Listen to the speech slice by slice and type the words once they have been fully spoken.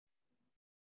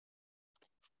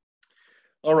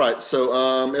All right,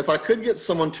 so if I could get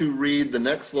someone to read the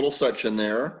next little section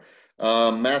there,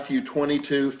 Matthew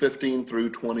 22:15 through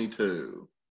 22.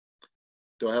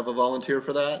 Do I have a volunteer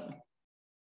for that?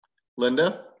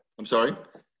 Linda? I'm sorry.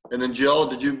 And then Jill,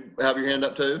 did you have your hand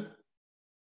up too?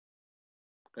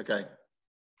 Okay.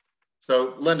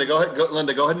 So Linda, go ahead.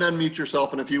 Linda, go ahead and unmute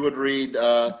yourself, and if you would read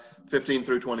 15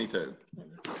 through 22.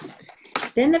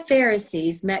 Then the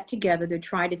Pharisees met together to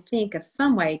try to think of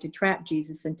some way to trap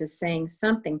Jesus into saying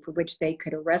something for which they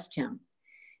could arrest him.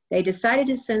 They decided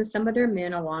to send some of their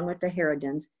men along with the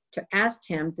Herodians to ask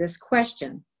him this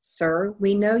question: "Sir,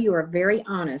 we know you are very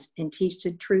honest and teach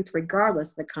the truth regardless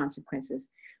of the consequences,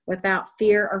 without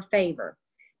fear or favor.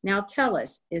 Now tell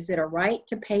us, is it a right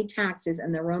to pay taxes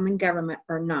in the Roman government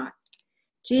or not?"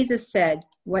 Jesus said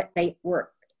what they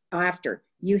were after.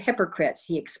 "You hypocrites,"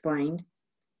 he exclaimed,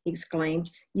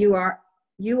 "you are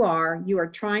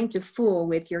trying to fool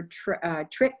with your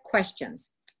trick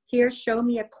questions. Here, show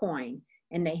me a coin."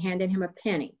 And they handed him a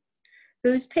penny.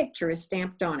 "Whose picture is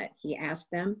stamped on it?" he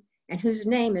asked them. "And whose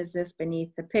name is this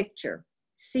beneath the picture?"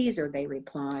 "Caesar," they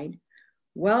replied.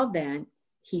 "Well then,"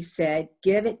 he said,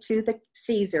 "give it to the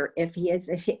Caesar if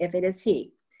it is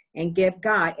he, and give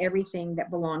God everything that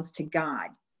belongs to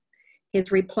God."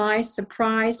 His reply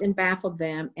surprised and baffled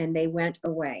them, and they went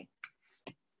away.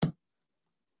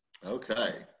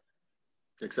 Okay.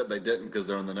 Except they didn't, because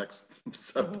they're in the next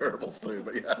sub-parables too,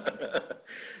 but yeah.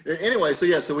 Anyway,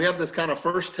 so we have this kind of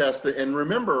first test, and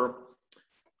remember,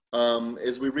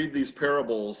 as we read these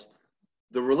parables,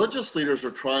 the religious leaders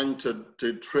are trying to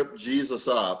trip Jesus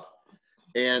up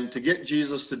and to get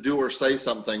Jesus to do or say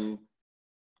something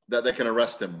that they can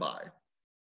arrest him by.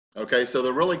 Okay, so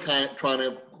they're really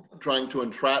trying to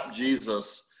entrap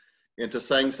Jesus into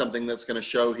saying something that's going to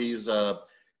show he's a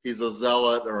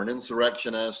zealot or an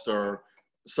insurrectionist or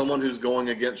someone who's going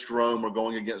against Rome or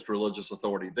going against religious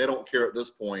authority. They don't care at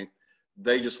this point.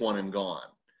 They just want him gone.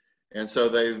 And so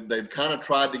they've kind of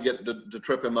tried to get to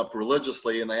trip him up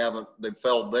religiously, and they've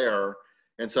failed there.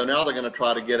 And so now they're going to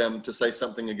try to get him to say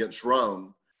something against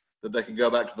Rome, that they can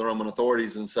go back to the Roman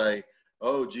authorities and say,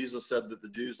 "Oh, Jesus said that the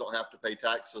Jews don't have to pay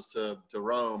taxes to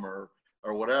Rome," or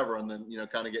whatever, and then,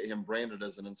 kind of get him branded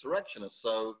as an insurrectionist.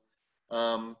 So,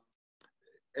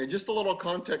 and just a little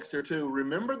context here too,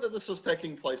 remember that this is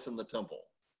taking place in the temple,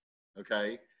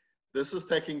 okay? This is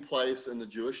taking place in the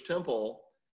Jewish temple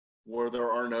where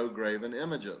there are no graven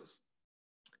images.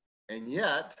 And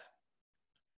yet,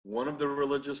 one of the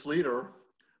religious leader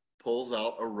pulls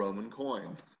out a Roman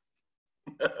coin.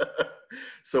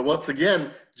 So once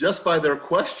again, just by their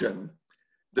question,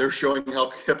 they're showing how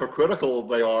hypocritical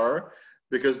they are,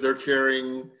 because they're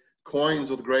carrying coins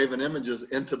with graven images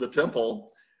into the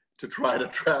temple to try to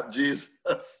trap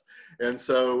Jesus. And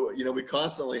so, we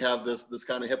constantly have this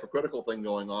kind of hypocritical thing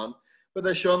going on, but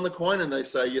they show him the coin and they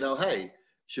say, "Hey,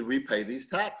 should we pay these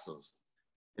taxes?"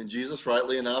 And Jesus,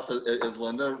 rightly enough, as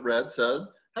Linda read, said,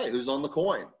 "Hey, who's on the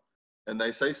coin?" And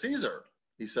they say, "Caesar."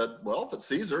 He said, "Well, if it's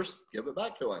Caesar's, give it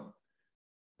back to him.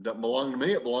 It doesn't belong to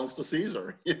me, it belongs to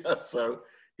Caesar." So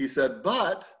he said,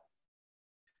 "But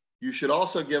you should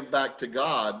also give back to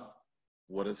God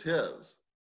what is his."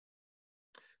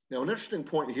 Now, an interesting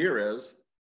point here is,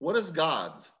 what is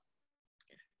God's?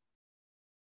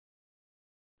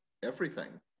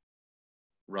 Everything,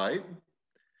 right?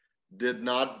 Did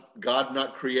God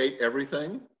not create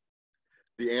everything?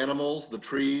 The animals, the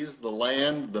trees, the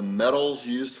land, the metals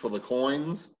used for the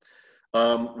coins.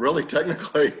 Really,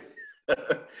 technically,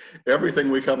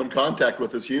 everything we come in contact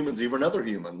with as humans, even other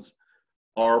humans,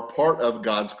 are part of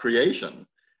God's creation.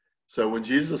 So when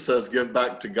Jesus says, "Give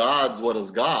back to God's what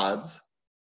is God's,"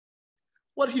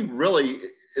 what he really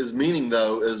is meaning,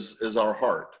 though, is our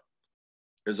heart,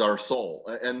 is our soul.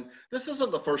 And this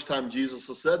isn't the first time Jesus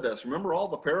has said this. Remember all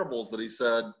the parables that he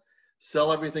said,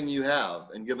 "Sell everything you have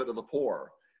and give it to the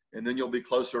poor, and then you'll be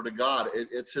closer to God."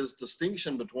 It's his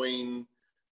distinction between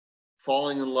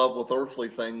falling in love with earthly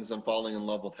things and falling in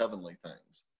love with heavenly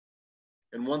things.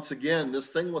 And once again, this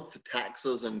thing with the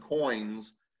taxes and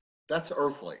coins, that's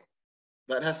earthly.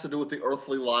 That has to do with the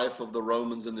earthly life of the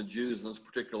Romans and the Jews in this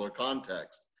particular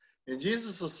context. And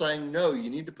Jesus is saying, no, you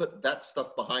need to put that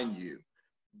stuff behind you.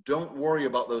 Don't worry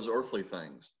about those earthly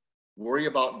things. Worry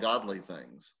about godly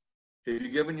things. Have you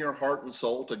given your heart and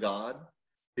soul to God?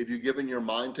 Have you given your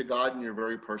mind to God and your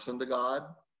very person to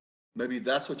God? Maybe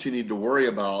that's what you need to worry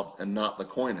about and not the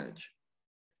coinage.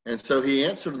 And so he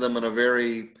answered them in a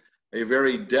very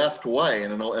deft way,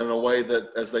 and in a way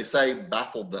that, as they say,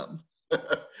 baffled them.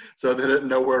 So they didn't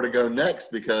know where to go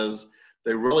next, because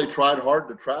they really tried hard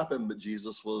to trap him, but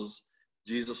Jesus was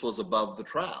above the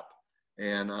trap.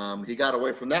 And he got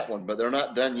away from that one, but they're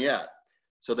not done yet.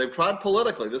 So they've tried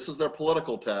politically. This is their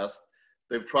political test.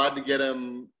 They've tried to get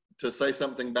him to say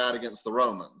something bad against the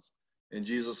Romans. And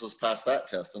Jesus has passed that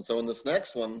test. And so in this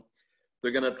next one,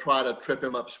 they're going to try to trip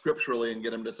him up scripturally and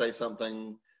get him to say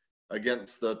something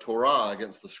against the Torah,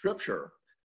 against the scripture,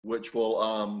 which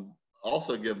will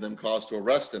also give them cause to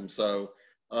arrest him. So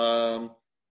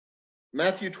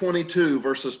Matthew 22,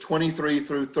 verses 23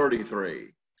 through 33.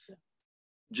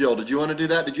 Jill, did you want to do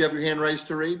that? Did you have your hand raised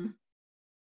to read?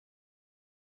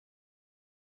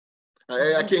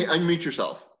 I can't unmute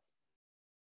yourself.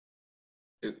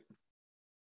 Here,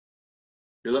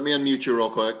 let me unmute you real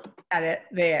quick. Got it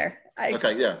there.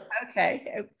 Okay, yeah.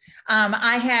 Okay.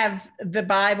 I have the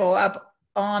Bible up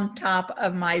on top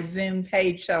of my Zoom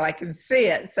page so I can see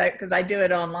it. So, because I do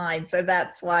it online. So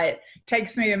that's why it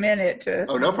takes me a minute to.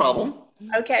 Oh, no problem.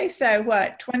 Okay. So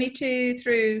what, 22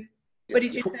 through, what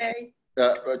did you say?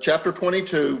 Chapter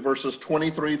 22, verses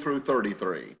 23 through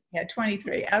 33. Yeah,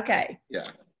 23. Okay. Yeah.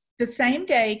 The same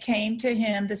day came to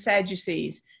him the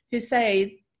Sadducees, who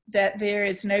say that there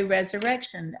is no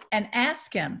resurrection, and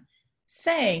asked him,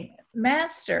 saying,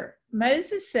 Master,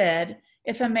 Moses said,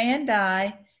 if a man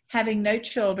die, having no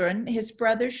children, his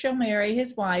brother shall marry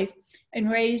his wife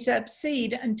and raise up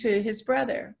seed unto his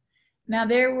brother. Now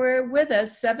there were with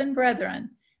us 7 brethren,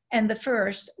 and the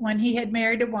first, when he had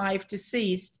married a wife,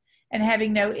 deceased, and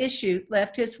having no issue,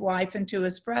 left his wife unto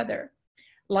his brother.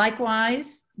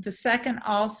 Likewise, the second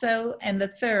also, and the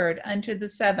third unto the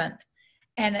 7th.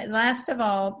 And at last of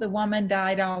all, the woman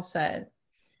died also.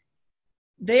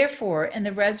 Therefore, in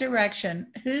the resurrection,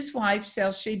 whose wife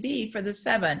shall she be for the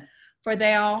 7? For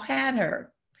they all had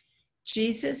her.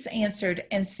 Jesus answered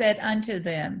and said unto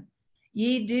them,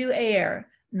 Ye do err,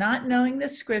 not knowing the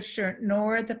scripture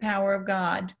nor the power of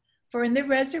God. For in the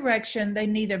resurrection they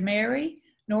neither marry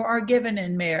nor are given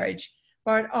in marriage,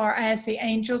 but are as the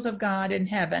angels of God in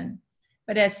heaven.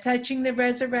 But as touching the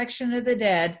resurrection of the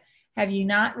dead, have you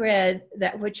not read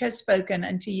that which has spoken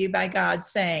unto you by God,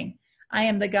 saying, I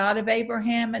am the God of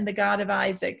Abraham and the God of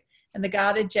Isaac and the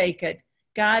God of Jacob.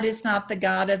 God is not the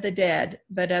God of the dead,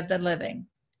 but of the living.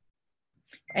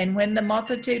 And when the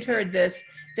multitude heard this,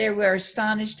 they were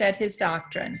astonished at his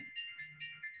doctrine.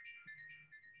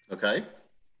 Okay.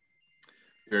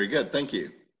 Very good. Thank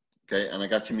you. Okay, and I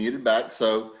got you muted back.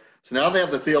 So now they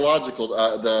have the theological,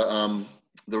 the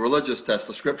religious test,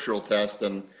 the scriptural test,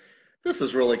 and this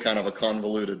is really kind of a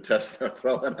convoluted test they're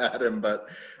throwing at him. But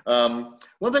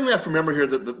one thing we have to remember here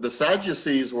that the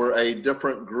Sadducees were a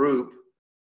different group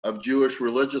of Jewish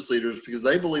religious leaders because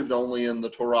they believed only in the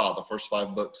Torah, the first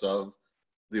 5 books of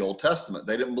the Old Testament.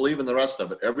 They didn't believe in the rest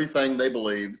of it. Everything they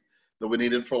believed that we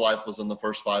needed for life was in the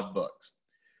first 5 books.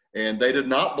 And they did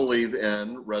not believe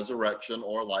in resurrection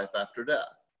or life after death.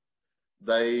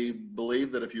 They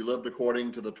believed that if you lived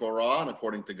according to the Torah and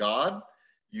according to God,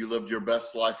 you lived your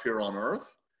best life here on earth.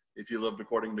 If you lived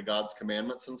according to God's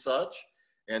commandments and such.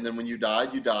 And then when you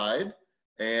died,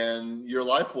 and your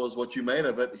life was what you made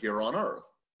of it here on earth.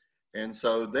 And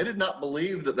so they did not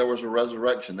believe that there was a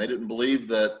resurrection. They didn't believe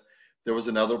that there was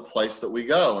another place that we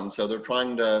go. And so they're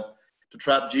trying to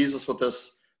trap Jesus with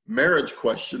this marriage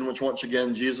question, which once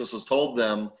again, Jesus has told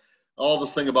them all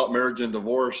this thing about marriage and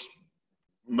divorce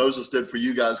Moses did for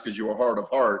you guys because you were hard of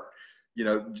heart. You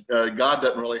know, God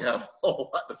doesn't really have a whole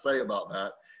lot to say about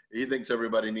that. He thinks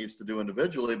everybody needs to do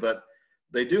individually, but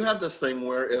they do have this thing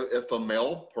where if a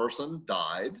male person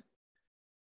died,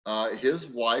 his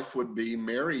wife would be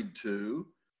married to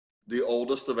the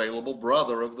oldest available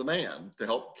brother of the man to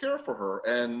help care for her.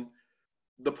 And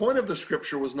the point of the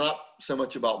scripture was not so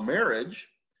much about marriage,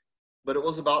 but it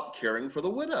was about caring for the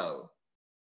widow.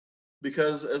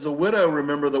 Because as a widow,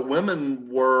 remember that women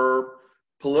were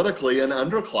politically an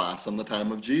underclass in the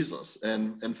time of Jesus.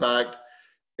 And in fact,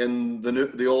 in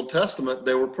the Old Testament,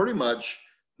 they were pretty much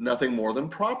nothing more than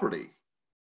property.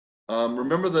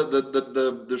 Remember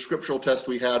the scriptural test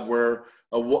we had where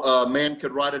a man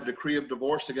could write a decree of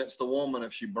divorce against a woman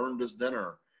if she burned his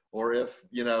dinner, or if,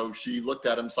 you know, she looked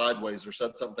at him sideways or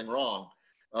said something wrong.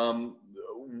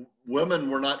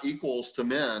 Women were not equals to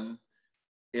men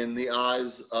in the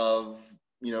eyes of,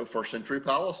 you know, first century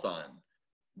Palestine.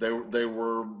 They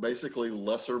were basically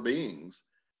lesser beings.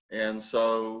 And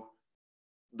so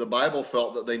the Bible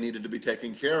felt that they needed to be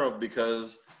taken care of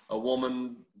because a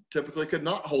woman typically could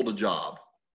not hold a job.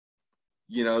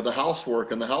 You know, the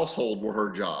housework and the household were her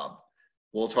job.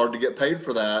 Well, it's hard to get paid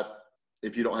for that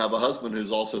if you don't have a husband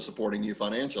who's also supporting you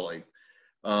financially.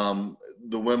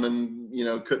 The women, you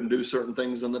know, couldn't do certain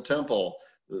things in the temple.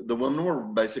 The women were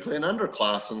basically an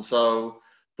underclass. And so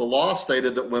the law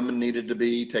stated that women needed to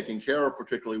be taken care of,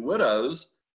 particularly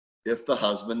widows, if the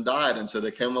husband died. And so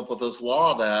they came up with this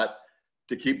law that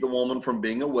to keep the woman from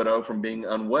being a widow, from being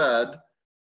unwed,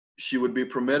 she would be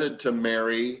permitted to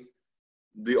marry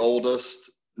the oldest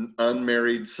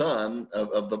unmarried son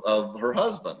of her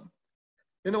husband.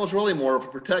 And it was really more of a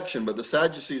protection, but the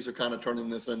Sadducees are kind of turning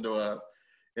this into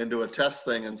a test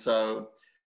thing. And so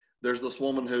there's this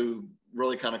woman who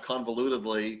really kind of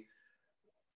convolutedly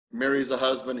marries a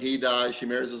husband, he dies, she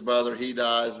marries his brother, he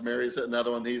dies, marries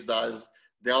another one, he dies,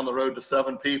 down the road to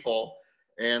 7 people.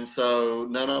 And so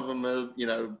none of them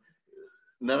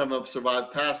have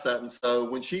survived past that. And so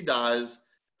when she dies,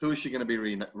 who is she going to be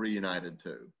reunited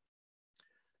to?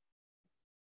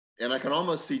 And I can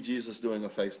almost see Jesus doing a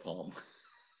facepalm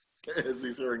as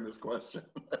he's hearing this question.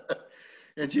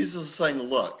 And Jesus is saying,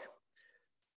 look,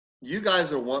 you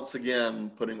guys are once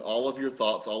again putting all of your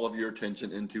thoughts, all of your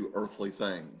attention into earthly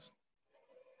things.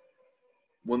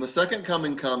 When the second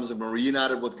coming comes and we're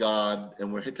reunited with God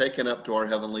and we're taken up to our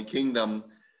heavenly kingdom,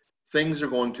 things are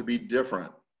going to be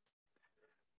different.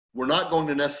 We're not going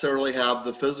to necessarily have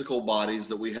the physical bodies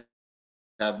that we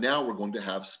have now. We're going to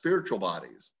have spiritual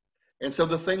bodies. And so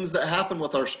the things that happen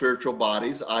with our spiritual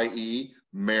bodies, i.e.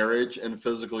 marriage and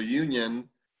physical union,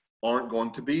 aren't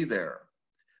going to be there.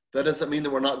 That doesn't mean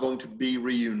that we're not going to be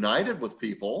reunited with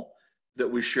people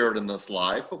that we shared in this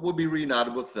life, but we'll be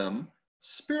reunited with them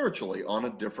spiritually on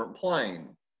a different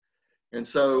plane. And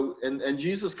so, and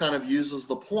Jesus kind of uses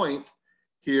the point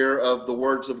here of the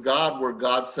words of God where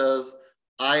God says,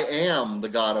 I am the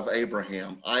God of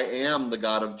Abraham. I am the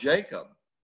God of Jacob.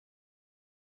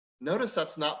 Notice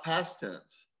that's not past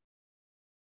tense.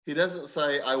 He doesn't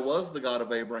say, I was the God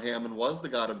of Abraham and was the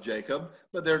God of Jacob,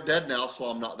 but they're dead now, so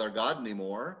I'm not their God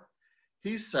anymore.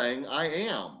 He's saying, I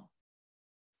am.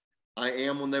 I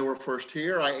am when they were first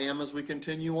here. I am as we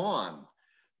continue on.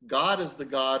 God is the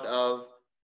God of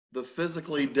the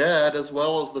physically dead as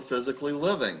well as the physically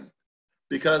living.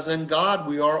 Because in God,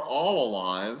 we are all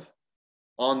alive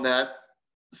on that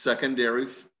secondary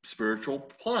spiritual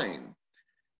plane.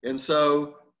 And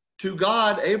so to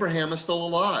God, Abraham is still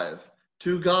alive.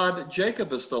 To God,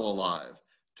 Jacob is still alive.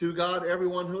 To God,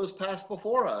 everyone who has passed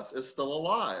before us is still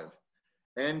alive.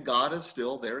 And God is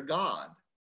still their God.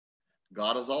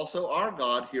 God is also our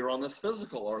God here on this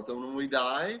physical earth. And when we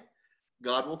die,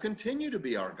 God will continue to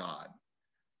be our God.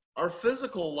 Our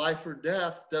physical life or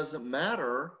death doesn't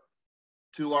matter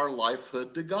to our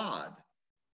lifehood to God.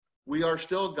 We are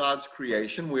still God's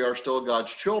creation. We are still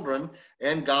God's children,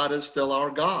 and God is still our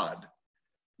God.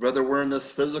 Whether we're in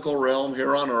this physical realm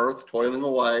here on earth, toiling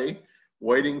away,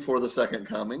 waiting for the second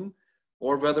coming,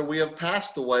 or whether we have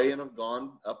passed away and have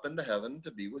gone up into heaven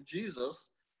to be with Jesus,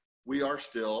 we are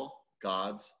still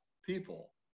God's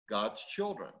people, God's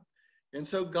children. And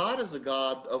so God is a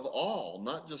God of all,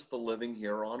 not just the living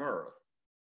here on earth.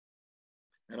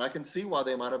 And I can see why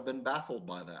they might have been baffled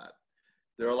by that.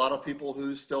 There are a lot of people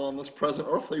who still on this present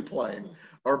earthly plane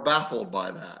are baffled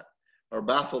by that, are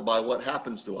baffled by what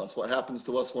happens to us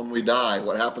when we die,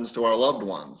 what happens to our loved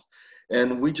ones.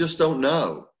 And we just don't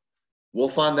know. We'll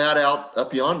find that out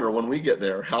up yonder when we get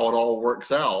there, how it all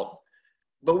works out.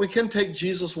 But we can take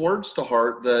Jesus' words to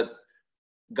heart that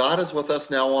God is with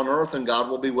us now on earth and God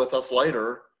will be with us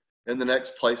later in the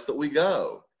next place that we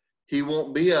go. He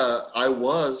won't be I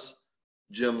was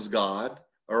Jim's God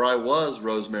or I was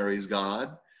Rosemary's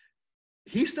God.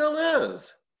 He still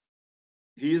is.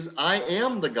 I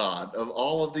am the God of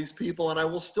all of these people and I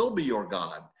will still be your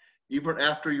God, even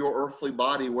after your earthly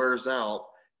body wears out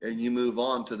and you move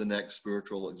on to the next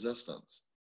spiritual existence.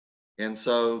 And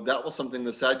so that was something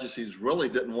the Sadducees really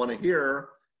didn't want to hear,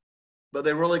 but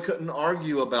they really couldn't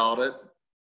argue about it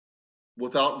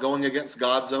without going against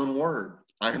God's own word.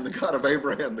 I am the God of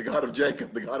Abraham, the God of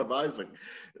Jacob, the God of Isaac.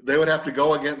 They would have to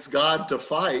go against God to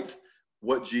fight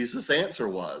what Jesus' answer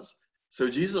was. So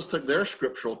Jesus took their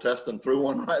scriptural test and threw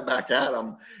one right back at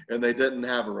them, and they didn't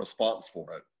have a response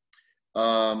for it.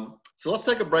 So let's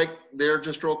take a break there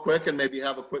just real quick and maybe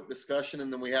have a quick discussion,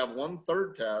 and then we have one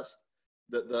third test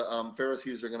that the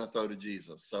Pharisees are going to throw to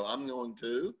Jesus. So I'm going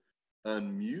to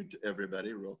unmute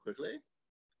everybody real quickly,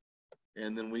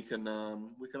 and then we can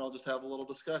all just have a little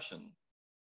discussion.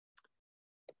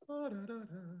 Oh,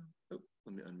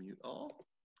 let me unmute all.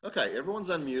 Okay, everyone's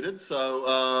unmuted.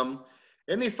 So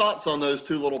any thoughts on those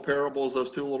two little parables,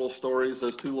 those two little stories,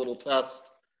 those two little tests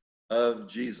of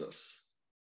Jesus?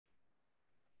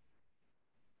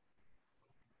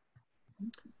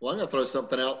 Well, I'm going to throw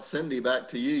something out. Cindy, back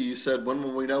to you. You said, when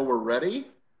will we know we're ready?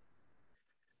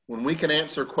 When we can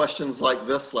answer questions like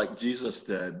this, like Jesus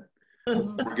did.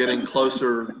 We're getting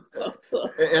closer.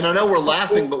 And I know we're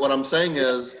laughing, but what I'm saying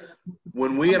is,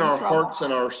 when we in our hearts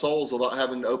and our souls, without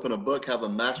having to open a book, have a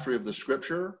mastery of the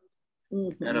scripture,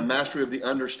 and a mastery of the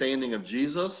understanding of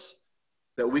Jesus,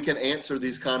 that we can answer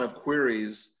these kind of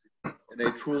queries in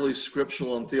a truly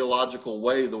scriptural and theological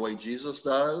way, the way Jesus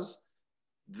does,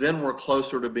 then we're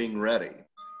closer to being ready.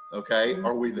 Okay,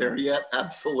 are we there yet?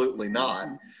 Absolutely not.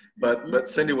 But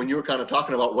Cindy, when you were kind of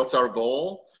talking about what's our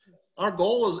goal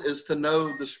is to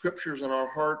know the scriptures in our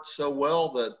hearts so well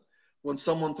that when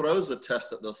someone throws a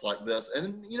test at us like this,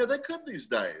 and you know, they could these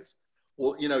days.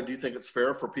 Well, you know, do you think it's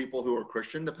fair for people who are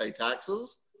Christian to pay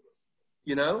taxes?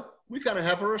 You know, we kind of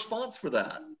have a response for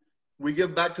that. We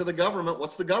give back to the government.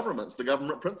 What's the government's? The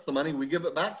government prints the money, we give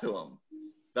it back to them.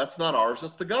 That's not ours,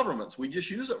 it's the government's. We just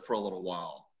use it for a little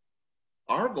while.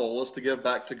 Our goal is to give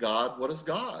back to God what is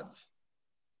God's.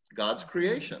 God's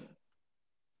creation.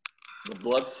 The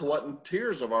blood, sweat, and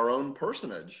tears of our own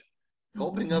personage.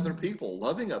 Helping other people,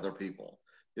 loving other people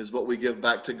is what we give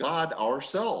back to God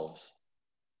ourselves.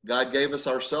 God gave us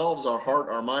ourselves, our heart,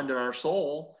 our mind, and our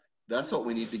soul. That's what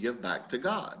we need to give back to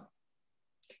God.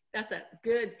 That's a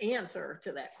good answer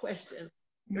to that question.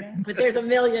 Yeah. But there's a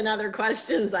million other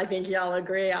questions I think y'all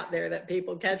agree out there that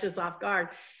people catch us off guard.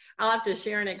 I'll have to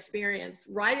share an experience.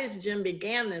 Right as Jim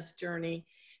began this journey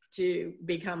to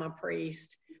become a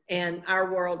priest and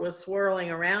our world was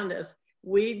swirling around us,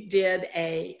 we did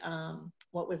a,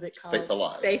 what was it called? Faith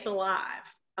Alive. Faith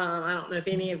Alive. I don't know if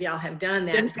any of y'all have done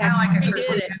that. It's kind of like a We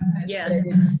did it. Yes,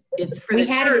 it's for We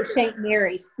the had it church. at St.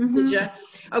 Mary's. Did you?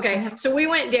 Okay, so we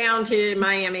went down to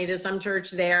Miami to some church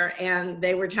there, and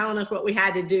they were telling us what we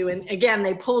had to do. And again,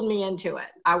 they pulled me into it.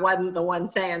 I wasn't the one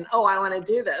saying, "Oh, I want to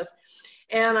do this."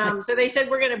 And so they said,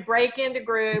 we're going to break into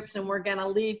groups and we're going to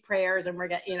lead prayers and we're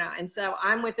going to, you know, and so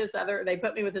I'm with this other, they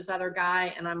put me with this other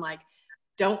guy and I'm like,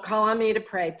 don't call on me to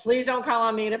pray. Please don't call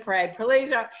on me to pray.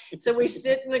 Please don't. So we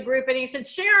sit in the group and he said,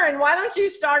 Sharon, why don't you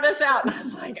start us out? And I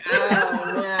was like,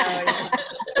 oh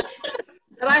no.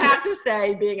 But I have to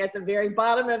say, being at the very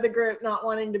bottom of the group, not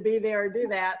wanting to be there or do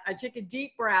that, I took a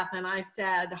deep breath and I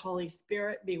said, Holy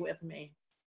Spirit, be with me.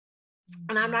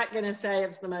 And I'm not going to say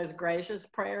it's the most gracious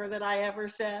prayer that I ever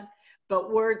said,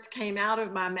 but words came out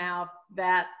of my mouth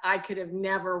that I could have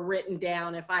never written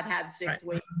down if I'd had 6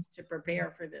 weeks to prepare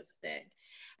for this thing.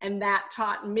 And that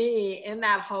taught me in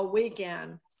that whole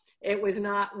weekend, it was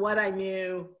not what I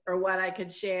knew or what I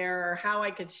could share or how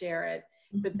I could share it,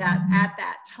 but that at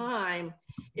that time,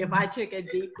 if I took a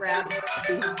deep breath,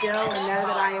 be still and know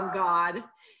that I am God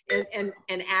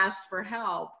and ask for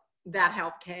help, that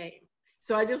help came.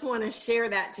 So I just want to share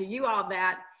that to you all,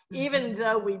 that even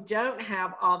though we don't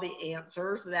have all the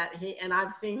answers that and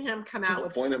I've seen him come out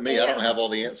with. Point at me, I don't have all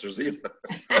the answers either.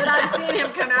 But I've seen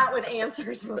him come out with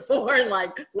answers before and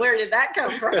like, where did that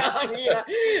come from? You know,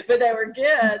 but they were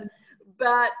good.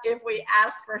 But if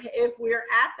we're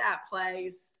at that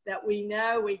place that we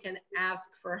know we can ask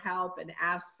for help and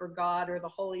ask for God or the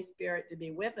Holy Spirit to be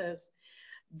with us,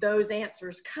 those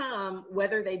answers come,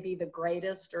 whether they be the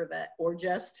greatest or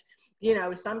just, you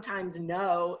know, sometimes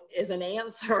no is an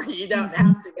answer. You don't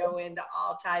have to go into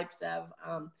all types of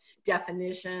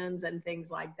definitions and things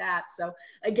like that. So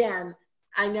again,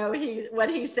 I know what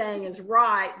he's saying is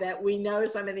right, that we know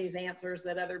some of these answers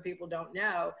that other people don't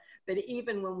know, but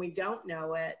even when we don't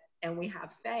know it and we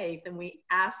have faith and we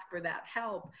ask for that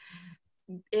help,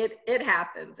 it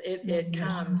happens, it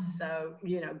comes. So,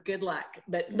 you know, good luck.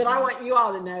 But I want you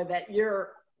all to know that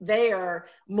you're there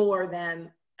more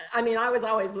than, I mean, I was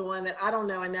always the one that I don't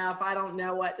know enough. I don't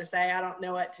know what to say. I don't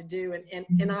know what to do.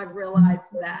 And I've realized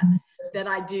that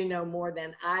I do know more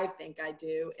than I think I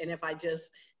do. And if I just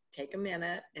take a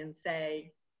minute and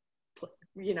say,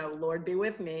 you know, Lord, be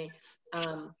with me,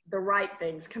 the right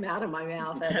things come out of my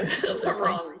mouth and the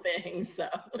wrong things. So.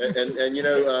 And you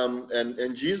know,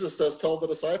 and Jesus does tell the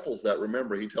disciples that.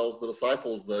 Remember, he tells the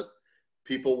disciples that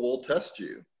people will test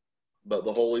you, but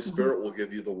the Holy Spirit will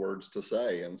give you the words to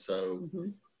say. And so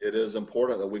it is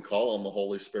important that we call on the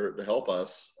Holy Spirit to help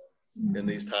us in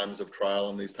these times of trial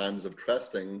and these times of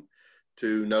testing,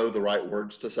 to know the right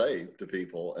words to say to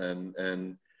people.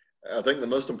 And I think the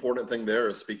most important thing there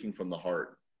is speaking from the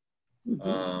heart.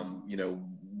 You know,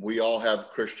 we all have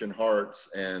Christian hearts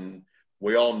and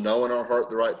we all know in our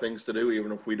heart the right things to do,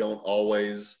 even if we don't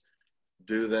always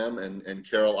do them. And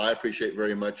Carol, I appreciate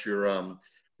very much your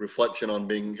reflection on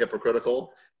being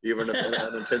hypocritical, even if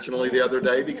unintentionally the other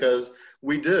day, because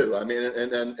we do. I mean,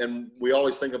 and we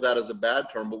always think of that as a bad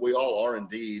term, but we all are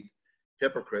indeed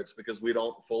hypocrites because we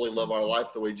don't fully live our life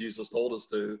the way Jesus told us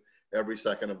to every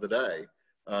second of the day.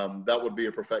 That would be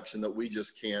a perfection that we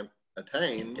just can't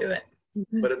attain. Do it.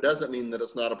 But it doesn't mean that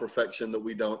it's not a perfection that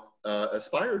we don't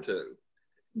aspire to.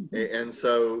 And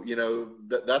so, you know,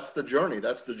 that's the journey.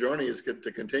 That's the journey, is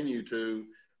to continue to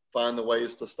find the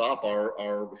ways to stop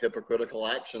our hypocritical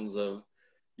actions of,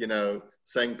 you know,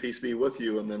 saying peace be with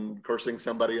you and then cursing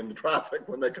somebody in the traffic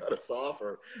when they cut us off,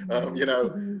 or you know,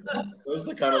 those are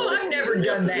the kind of I've never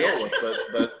done that.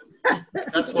 But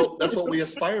that's what we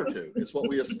aspire to. It's what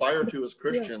we aspire to as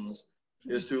Christians,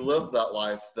 is to live that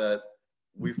life that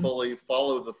we fully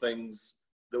follow the things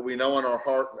that we know in our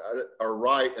heart are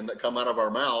right and that come out of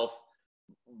our mouth,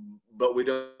 but we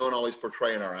don't always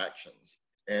portray in our actions.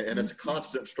 And it's a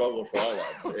constant struggle for all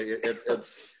of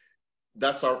us.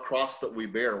 That's our cross that we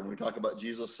bear. When we talk about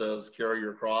Jesus says, carry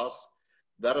your cross,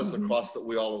 that is the cross that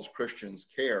we all as Christians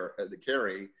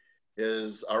carry,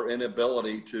 is our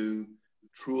inability to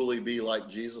truly be like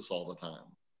Jesus all the time.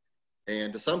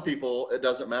 And to some people, it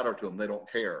doesn't matter to them. They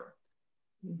don't care.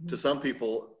 To some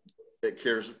people, it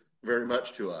cares very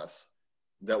much to us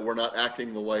that we're not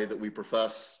acting the way that we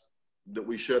profess that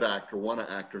we should act or want to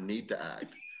act or need to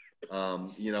act.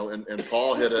 You know, and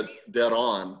Paul hit it dead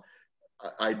on.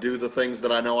 I do the things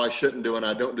that I know I shouldn't do, and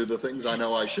I don't do the things I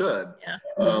know I should.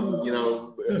 You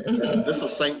know, this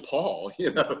is St. Paul,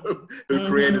 you know, who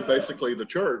created basically the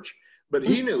church. But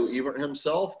he knew even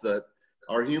himself that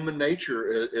our human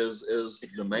nature is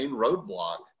the main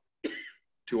roadblock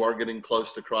to our getting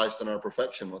close to Christ and our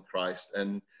perfection with Christ.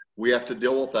 And we have to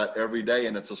deal with that every day,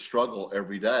 and it's a struggle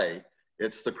every day.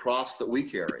 It's the cross that we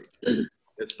carry.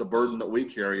 It's the burden that we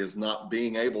carry, is not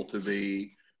being able to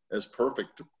be as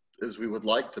perfect as we would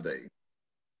like to be,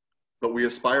 but we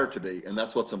aspire to be, and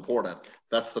that's what's important.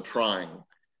 That's the trying.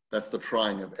 That's the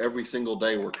trying of every single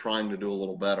day. We're trying to do a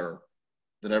little better.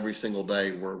 Then every single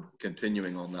day we're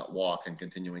continuing on that walk and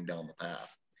continuing down the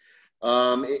path.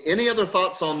 Any other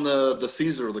thoughts on the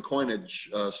Caesar, the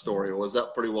coinage story, or was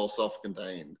that pretty well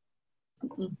self-contained?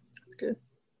 That's good.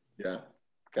 Yeah.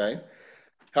 Okay.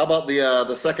 How about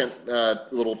the second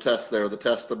little test there, the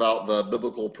test about the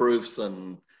biblical proofs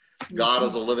and God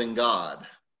is a living God?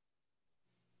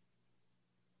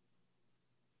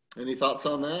 Any thoughts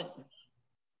on that?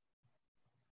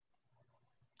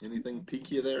 Anything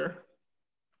pique you there?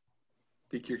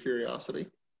 Pique your curiosity?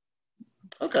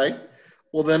 Okay.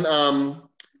 Well then,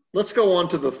 let's go on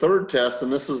to the third test.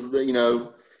 And this is the, you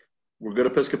know, we're good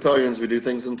Episcopalians. We do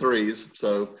things in threes.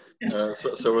 So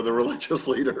are the religious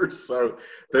leaders. So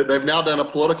they've now done a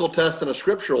political test and a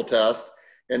scriptural test.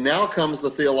 And now comes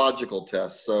the theological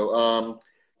test. So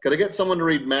could I get someone to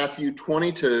read Matthew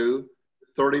 22,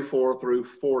 34 through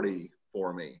 40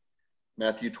 for me?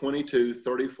 Matthew 22,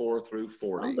 34 through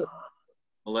 40.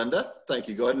 Melinda, thank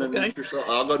you. Go ahead and unmute yourself.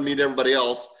 I'll go ahead and mute everybody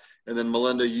else. And then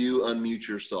Melinda, you unmute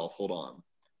yourself. Hold on.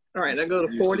 All right, I go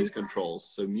to 40. These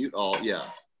controls. So mute all, yeah.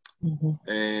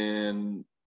 And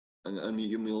unmute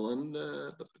you,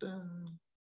 Melinda.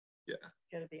 Yeah.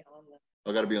 Gotta be on the.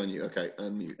 I got to be on you. Okay,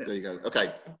 unmute. There you go.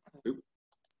 Okay. Oop.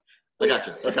 I got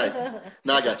you. Okay.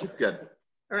 Now I got you. Good.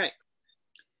 All right.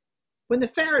 When the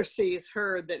Pharisees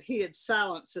heard that he had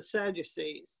silenced the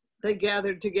Sadducees, they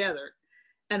gathered together,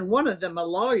 and one of them, a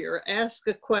lawyer, asked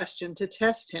a question to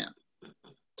test him.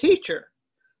 Teacher,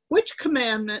 which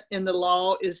commandment in the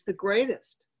law is the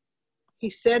greatest? He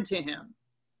said to him,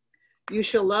 you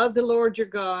shall love the Lord your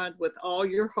God with all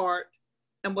your heart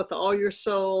and with all your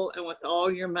soul and with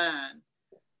all your mind.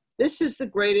 This is the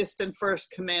greatest and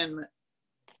first commandment.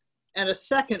 And a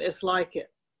second is like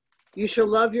it. You shall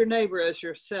love your neighbor as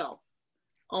yourself.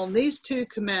 On these two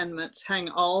commandments hang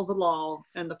all the law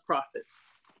and the prophets.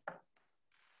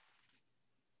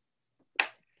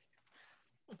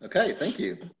 Okay, thank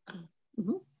you.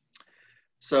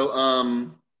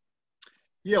 So,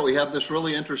 yeah, we have this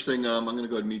really interesting, I'm going to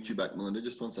go ahead and mute you back, Melinda,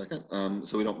 just 1 second,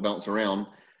 so we don't bounce around.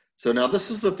 So now this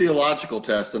is the theological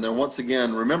test, and they're once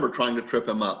again, remember, trying to trip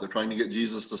him up. They're trying to get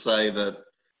Jesus to say that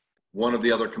one of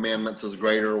the other commandments is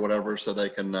greater or whatever, so they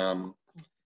can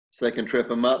trip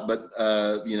him up. But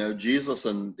you know, Jesus,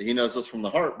 and he knows this from the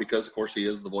heart because, of course, he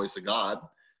is the voice of God,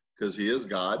 because he is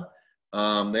God.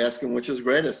 They ask him which is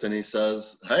greatest, and he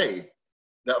says, hey,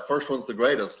 that first one's the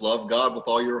greatest. Love God with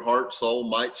all your heart, soul,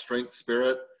 might, strength,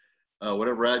 spirit,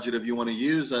 whatever adjective you want to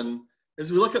use. And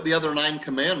as we look at the other 9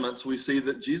 commandments, we see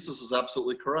that Jesus is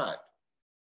absolutely correct.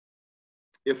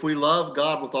 If we love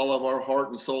God with all of our heart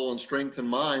and soul and strength and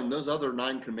mind, those other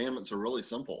 9 commandments are really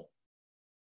simple.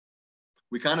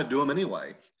 We kind of do them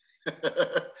anyway,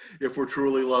 if we're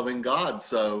truly loving God.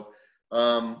 So,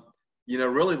 you know,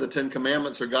 really the 10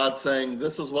 commandments are God saying,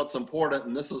 this is what's important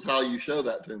and this is how you show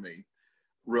that to me,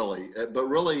 really. But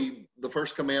really, the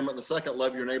first commandment, the second,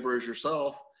 love your neighbor as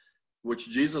yourself, which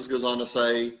Jesus goes on to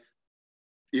say,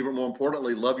 even more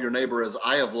importantly, love your neighbor as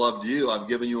I have loved you. I've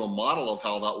given you a model of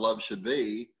how that love should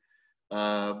be.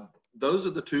 Those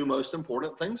are the 2 most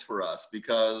important things for us,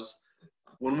 because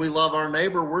When we love our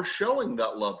neighbor, we're showing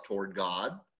that love toward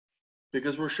God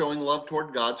because we're showing love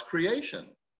toward God's creation.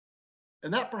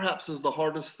 And that perhaps is the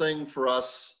hardest thing for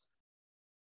us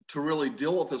to really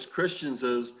deal with as Christians,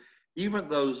 is even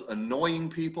those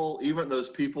annoying people, even those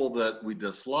people that we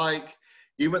dislike,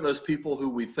 even those people who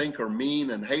we think are mean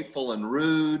and hateful and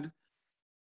rude,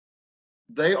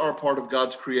 they are part of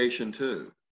God's creation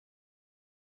too.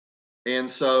 And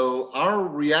so our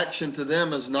reaction to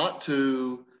them is not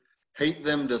to hate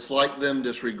them, dislike them,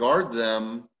 disregard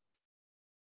them.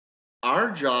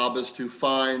 Our job is to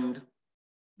find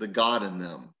the God in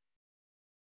them,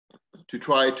 to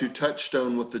try to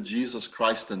touchstone with the Jesus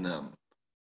Christ in them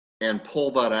and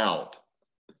pull that out,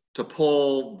 to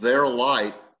pull their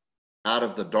light out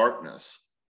of the darkness.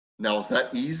 Now, is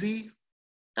that easy?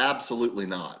 Absolutely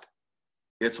not.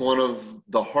 It's one of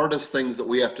the hardest things that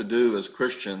we have to do as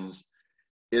Christians,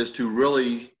 is to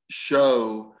really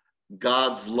show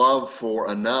God's love for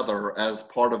another as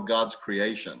part of God's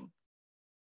creation.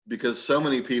 Because so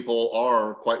many people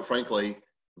are, quite frankly,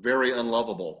 very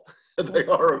unlovable. They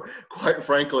are, quite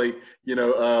frankly,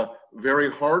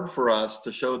 very hard for us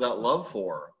to show that love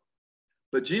for.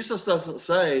 But Jesus doesn't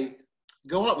say,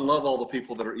 go out and love all the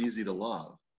people that are easy to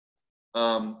love.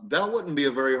 That wouldn't be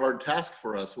a very hard task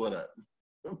for us, would it?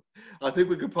 I think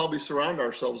we could probably surround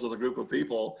ourselves with a group of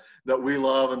people that we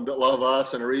love and that love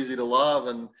us and are easy to love.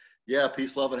 And yeah,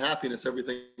 peace, love, and happiness,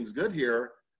 everything's good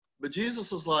here. But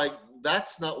Jesus is like,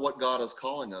 that's not what God is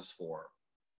calling us for.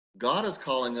 God is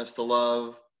calling us to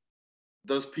love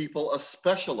those people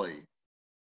especially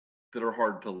that are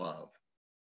hard to love.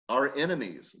 Our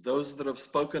enemies, those that have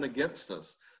spoken against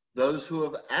us, those who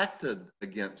have acted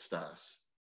against us.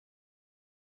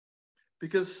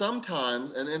 Because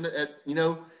sometimes,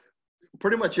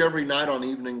 pretty much every night on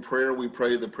evening prayer, we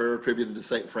pray the prayer attributed to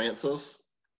St. Francis.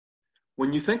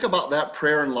 When you think about that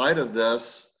prayer in light of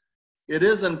this, it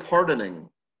is in pardoning,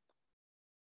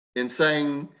 in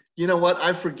saying, you know what,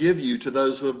 I forgive you to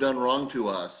those who have done wrong to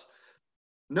us.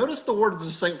 Notice the words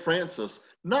of St. Francis,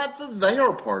 not that they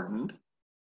are pardoned,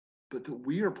 but that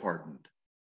we are pardoned.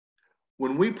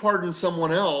 When we pardon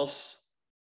someone else,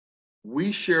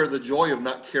 we share the joy of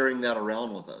not carrying that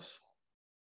around with us.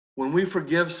 When we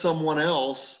forgive someone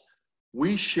else,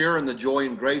 we share in the joy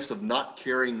and grace of not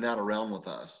carrying that around with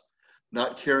us,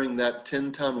 not carrying that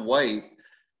 10-ton weight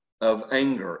of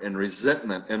anger and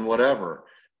resentment and whatever.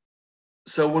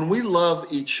 So when we love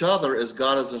each other as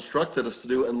God has instructed us to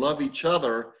do, and love each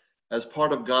other as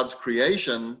part of God's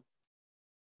creation,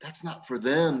 that's not for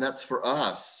them, that's for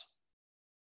us.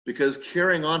 Because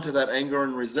carrying on to that anger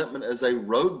and resentment is a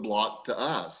roadblock to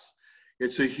us.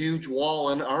 It's a huge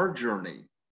wall in our journey.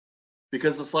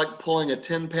 Because it's like pulling a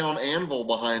 10-pound anvil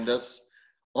behind us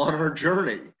on our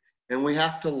journey. And we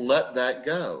have to let that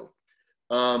go.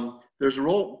 There's a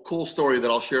real cool story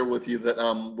that I'll share with you that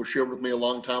was shared with me a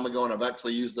long time ago, and I've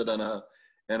actually used it in a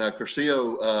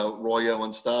Cursillo Royo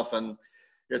and stuff. And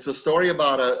it's a story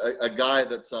about a guy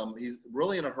that's he's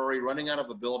really in a hurry, running out of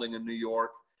a building in New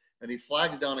York, and he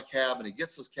flags down a cab, and he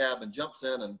gets his cab and jumps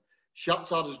in and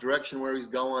shouts out his direction where he's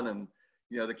going. And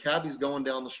the cabbie's going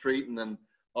down the street, and then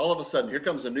all of a sudden, here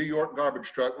comes a New York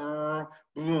garbage truck,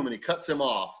 boom, and he cuts him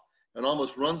off and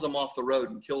almost runs him off the road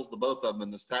and kills the both of them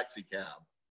in this taxi cab.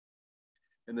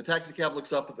 And the taxi cab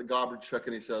looks up at the garbage truck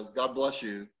and he says, God bless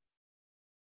you.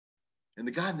 And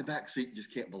the guy in the back seat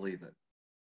just can't believe it.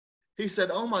 He said,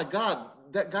 oh my God,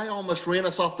 that guy almost ran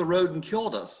us off the road and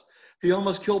killed us. He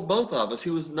almost killed both of us. He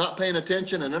was not paying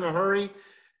attention and in a hurry.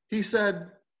 He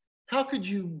said, how could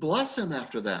you bless him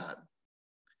after that?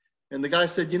 And the guy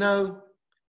said,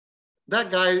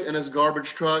 that guy in his garbage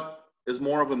truck is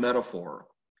more of a metaphor.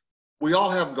 We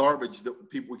all have garbage that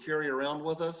people carry around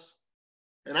with us.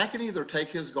 And I can either take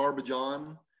his garbage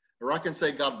on, or I can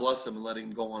say, God bless him and let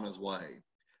him go on his way.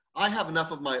 I have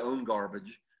enough of my own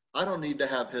garbage. I don't need to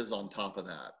have his on top of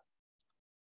that.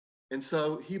 And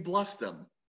so he blessed him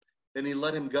and he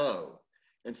let him go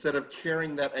instead of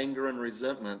carrying that anger and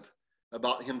resentment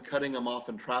about him cutting him off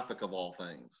in traffic of all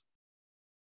things.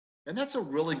 And that's a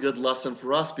really good lesson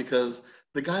for us, because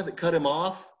the guy that cut him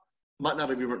off might not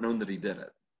have even known that he did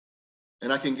it.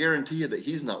 And I can guarantee you that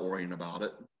he's not worrying about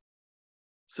it.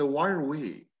 So why are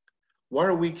we? Why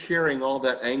are we carrying all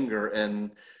that anger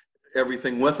and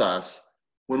everything with us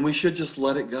when we should just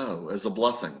let it go as a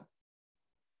blessing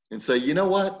and say, you know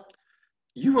what?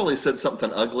 You really said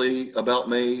something ugly about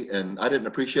me and I didn't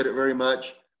appreciate it very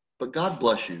much, but God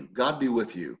bless you. God be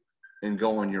with you and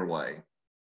go on your way.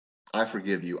 I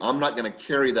forgive you. I'm not going to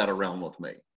carry that around with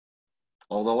me.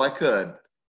 Although I could,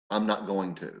 I'm not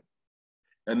going to.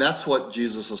 And that's what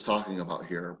Jesus is talking about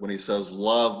here when he says,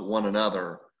 love one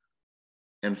another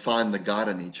and find the God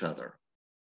in each other.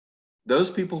 Those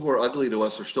people who are ugly to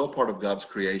us are still part of God's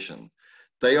creation.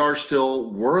 They are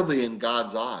still worthy in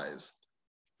God's eyes,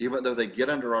 even though they get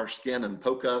under our skin and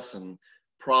poke us and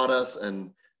prod us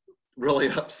and really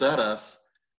upset us.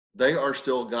 They are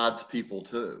still God's people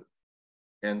too.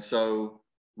 And so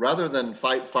rather than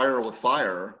fight fire with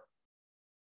fire,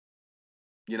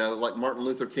 you know, like Martin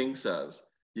Luther King says,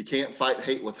 you can't fight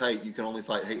hate with hate. You can only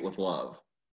fight hate with love.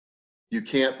 You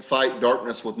can't fight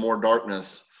darkness with more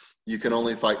darkness. You can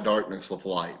only fight darkness with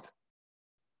light.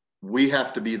 We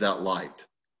have to be that light.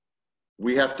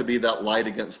 We have to be that light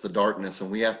against the darkness, and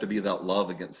we have to be that love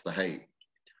against the hate.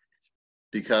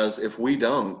 Because if we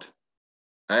don't,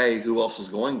 who else is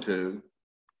going to?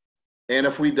 And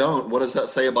if we don't, what does that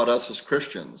say about us as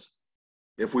Christians?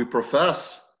 If we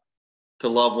profess to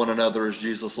love one another as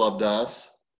Jesus loved us,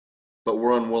 but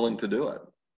we're unwilling to do it,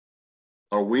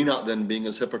 are we not then being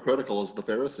as hypocritical as the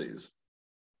Pharisees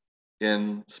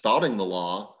in spouting the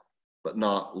law, but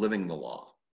not living the law?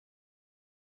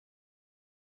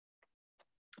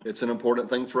 It's an important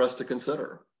thing for us to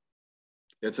consider.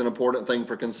 It's an important thing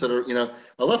for consider, you know,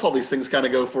 I love how these things kind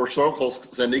of go full circle,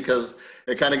 Cindy, because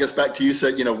it kind of gets back to you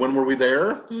said, you know, when were we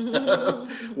there?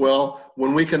 Well,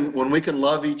 when we can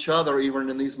love each other, even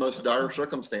in these most dire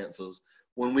circumstances,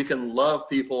 when we can love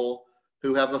people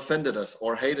who have offended us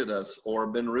or hated us or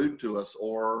been rude to us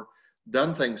or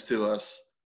done things to us,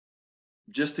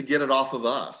 just to get it off of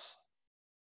us,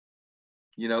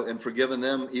 you know, and forgiving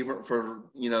them even for,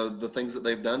 you know, the things that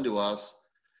they've done to us.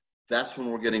 That's when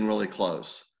we're getting really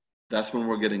close. That's when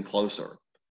we're getting closer.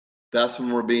 That's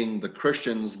when we're being the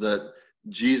Christians that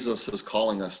Jesus is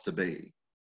calling us to be.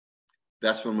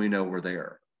 That's when we know we're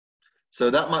there. So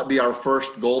that might be our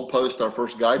first goalpost, our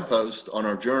first guidepost on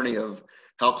our journey of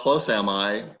how close am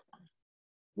I?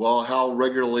 Well, how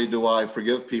regularly do I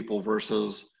forgive people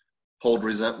versus hold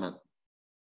resentment?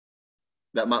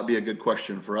 That might be a good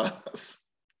question for us.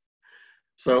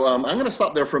 So I'm going to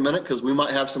stop there for a minute because we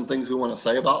might have some things we want to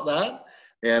say about that.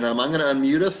 And I'm going to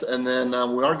unmute us, and then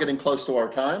we are getting close to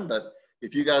our time, but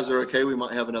if you guys are okay, we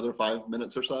might have another 5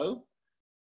 minutes or so.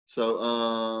 So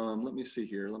let me see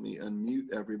here. Let me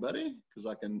unmute everybody because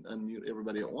I can unmute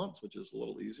everybody at once, which is a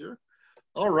little easier.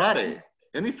 All righty.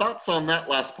 Any thoughts on that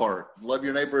last part? Love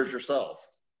your neighbor as yourself.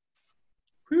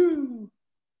 Whew.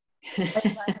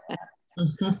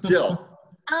 Jill.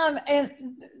 And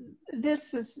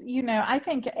this is, you know, I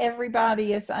think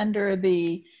everybody is under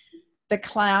the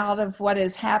cloud of what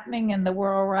is happening in the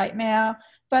world right now,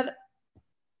 but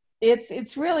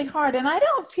it's really hard. And I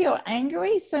don't feel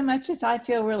angry so much as I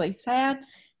feel really sad.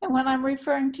 And what I'm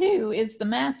referring to is the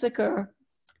massacre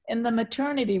in the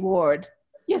maternity ward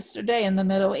yesterday in the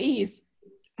Middle East.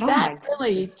 Oh, that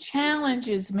really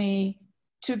challenges me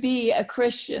to be a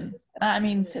Christian. I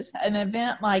mean, an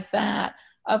event like that,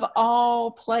 of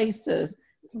all places,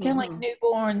 killing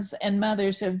newborns and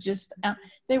mothers have just,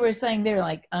 they were saying there were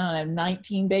like, I don't know,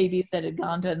 19 babies that had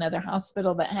gone to another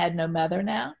hospital that had no mother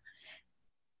now.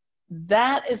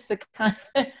 That is the kind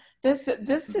of, this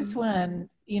is when,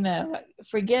 you know,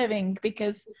 forgiving,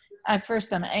 because at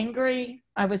first I'm angry,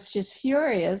 I was just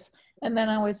furious, and then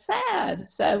I was sad.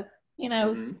 So, you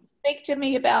know, speak to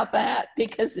me about that,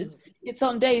 because it's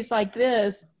on days like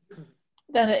this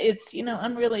that it's, you know,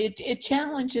 I'm really, it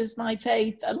challenges my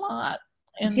faith a lot.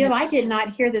 And Jill, I did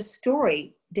not hear the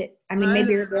story. I mean,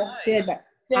 maybe your guest did, but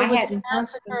there was hadn't. a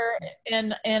massacre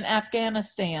in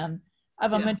Afghanistan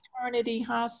of a maternity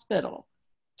hospital.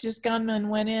 Just gunmen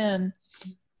went in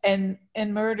and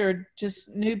murdered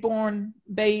just newborn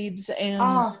babes and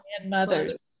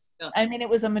mothers. I mean, it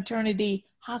was a maternity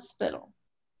hospital.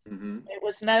 It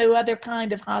was no other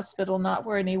kind of hospital, not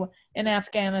where anyone in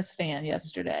Afghanistan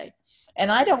yesterday.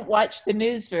 And I don't watch the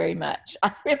news very much.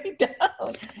 I really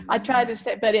don't. I try to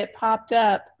say, but it popped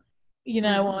up, you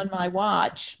know, on my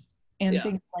watch and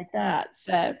things like that.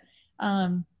 So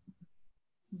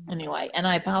anyway, and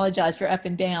I apologize for up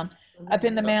and down. Up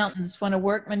in the mountains, when a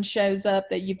workman shows up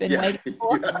that you've been waiting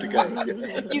for, you have to go.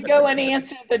 You go and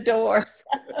answer the doors.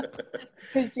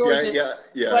 I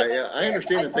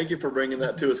understand, and thank you for bringing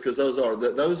that to us, because those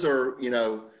are, you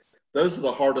know, those are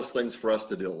the hardest things for us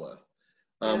to deal with.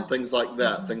 Things like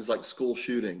that, things like school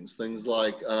shootings, things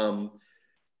like,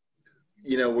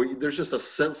 you know, there's just a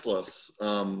senseless,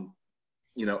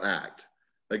 you know, act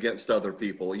against other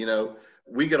people. You know,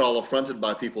 we get all affronted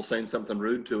by people saying something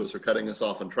rude to us or cutting us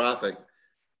off in traffic.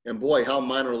 And boy, how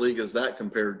minor league is that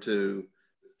compared to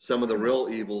some of the real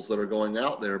evils that are going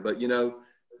out there. But, you know,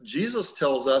 Jesus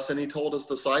tells us, and he told his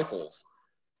disciples,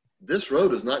 this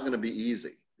road is not going to be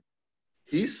easy.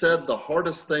 He said the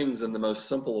hardest things in the most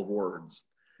simple of words.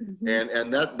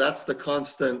 And that's the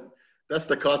constant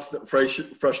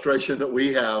frustration that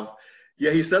we have.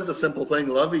 Yeah, he said the simple thing,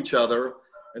 love each other,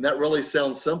 and that really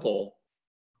sounds simple,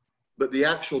 but the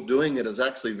actual doing it is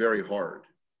actually very hard.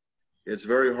 It's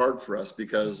very hard for us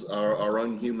because our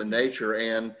own human nature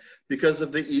and because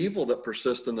of the evil that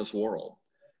persists in this world.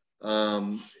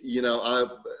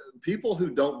 People who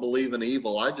don't believe in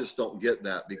evil, I just don't get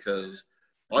that, because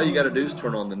all you got to do is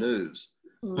turn on the news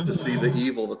to see the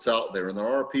evil that's out there. And there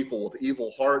are people with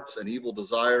evil hearts and evil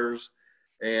desires,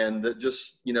 and that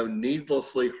just,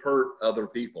 needlessly hurt other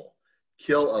people,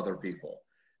 kill other people.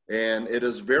 And it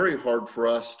is very hard for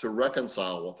us to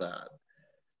reconcile with that.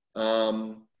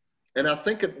 And I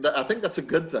think that's a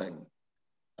good thing.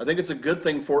 I think it's a good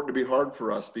thing for it to be hard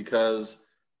for us, because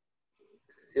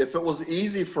if it was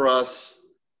easy for us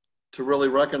to really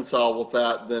reconcile with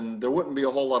that, then there wouldn't be a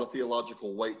whole lot of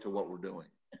theological weight to what we're doing.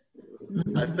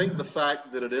 I think the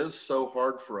fact that it is so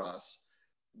hard for us,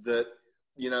 that,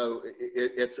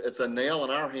 it's a nail in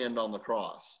our hand on the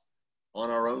cross, on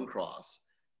our own cross.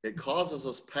 It causes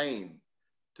us pain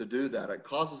to do that. It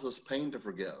causes us pain to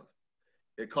forgive.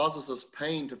 It causes us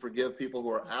pain to forgive people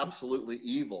who are absolutely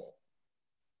evil.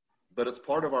 But it's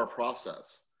part of our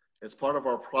process. It's part of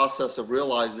our process of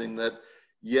realizing that,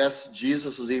 yes,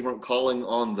 Jesus is even calling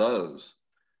on those.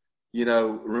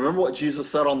 Remember what Jesus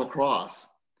said on the cross.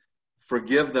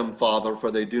 Forgive them, Father, for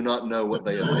they do not know what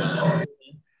they have done.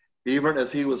 Even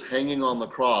as he was hanging on the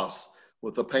cross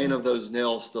with the pain of those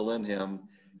nails still in him,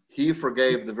 he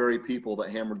forgave the very people that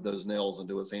hammered those nails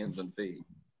into his hands and feet.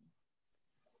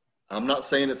 I'm not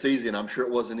saying it's easy, and I'm sure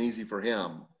it wasn't easy for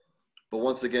him. But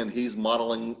once again, he's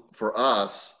modeling for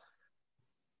us,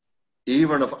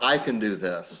 even if I can do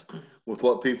this with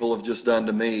what people have just done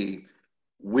to me,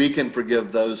 we can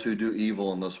forgive those who do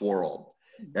evil in this world.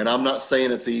 And I'm not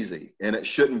saying it's easy, and it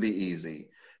shouldn't be easy.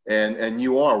 And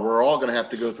we're all going to have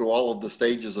to go through all of the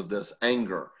stages of this: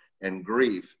 anger and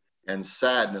grief and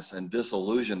sadness and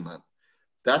disillusionment.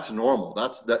 That's normal.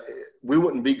 We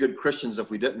wouldn't be good Christians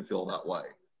if we didn't feel that way.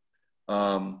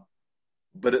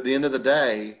 But at the end of the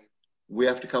day, we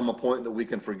have to come to a point that we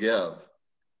can forgive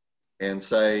and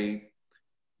say,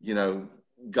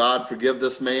 God, forgive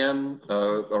this man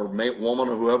or woman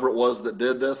or whoever it was that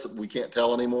did this. We can't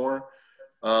tell anymore.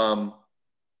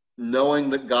 Knowing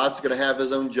that God's going to have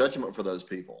his own judgment for those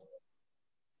people.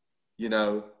 He's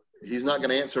not going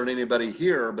to answer to anybody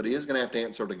here, but he is going to have to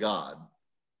answer to God.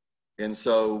 And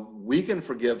so we can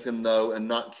forgive him, though, and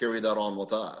not carry that on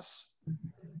with us,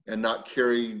 and not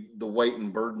carry the weight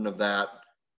and burden of that,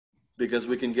 because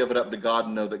we can give it up to God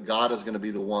and know that God is going to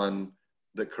be the one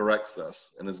that corrects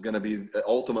this, and is going to be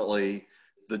ultimately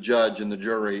the judge and the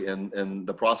jury and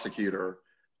the prosecutor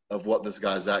of what this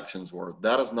guy's actions were.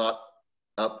 That is not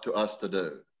up to us to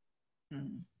do.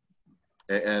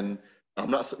 And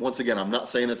I'm not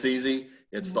saying it's easy.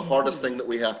 It's the hardest thing that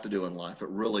we have to do in life. It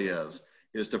really is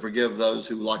to forgive those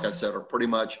who, like I said, are pretty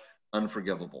much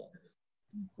unforgivable.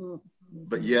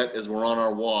 But yet, as we're on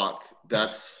our walk,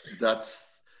 that's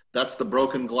the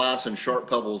broken glass and sharp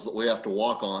pebbles that we have to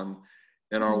walk on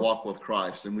in our walk with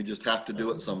Christ. And we just have to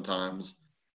do it sometimes,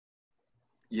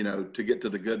 to get to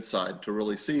the good side, to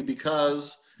really see,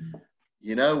 because,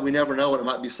 we never know. It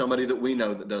might be somebody that we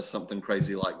know that does something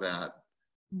crazy like that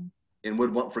and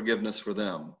would want forgiveness for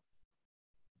them,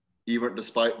 even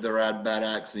despite their bad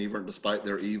acts and even despite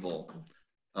their evil.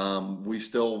 We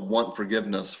still want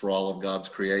forgiveness for all of God's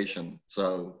creation.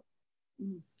 So,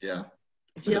 yeah.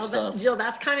 Jill,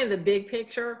 that's kind of the big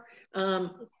picture.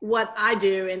 What I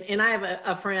do, and I have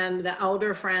a friend, the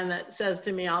older friend, that says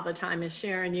to me all the time is,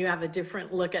 Sharon, you have a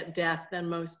different look at death than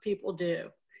most people do.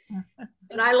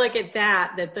 And I look at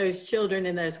that those children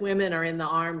and those women are in the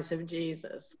arms of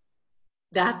Jesus.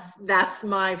 That's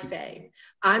my faith.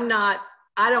 I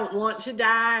don't want to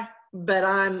die, but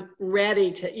I'm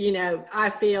ready to, I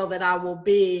feel that I will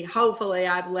be, hopefully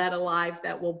I've led a life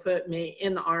that will put me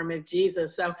in the arm of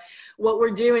Jesus. So what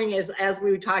we're doing is, as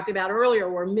we talked about earlier,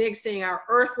 we're mixing our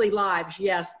earthly lives.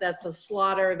 Yes, that's a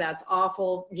slaughter. That's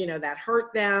awful. That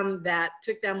hurt them, that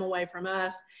took them away from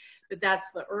us, but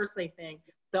that's the earthly thing.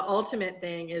 The ultimate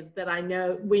thing is that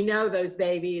we know those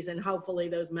babies, and hopefully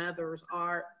those mothers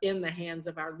are in the hands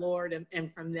of our Lord.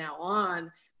 And from now on,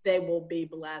 they will be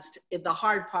blessed. The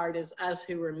hard part is us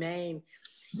who remain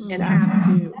and have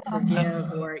to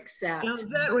forgive or accept.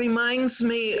 That reminds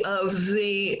me of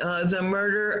the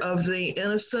murder of the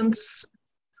innocents,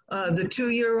 the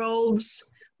 2-year-olds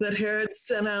that Herod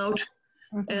sent out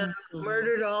and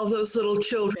murdered all those little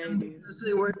children because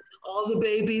they were all the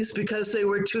babies because they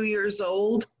were 2 years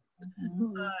old.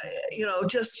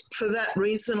 Just for that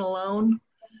reason alone.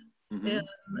 And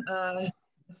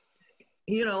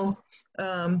you know,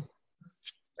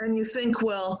 and you think,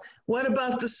 well, what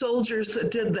about the soldiers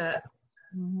that did that?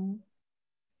 Mm-hmm.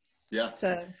 Yeah.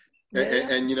 So,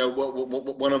 and you know,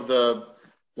 one of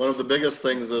the biggest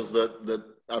things is that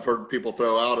I've heard people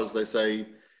throw out is they say,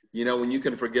 you know, when you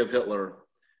can forgive Hitler,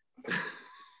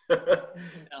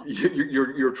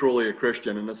 you're truly a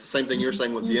Christian. And it's the same thing you're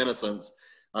saying with the innocents.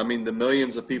 I mean, the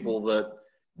millions of people that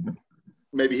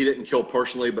maybe he didn't kill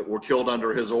personally, but were killed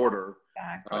under his order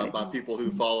by people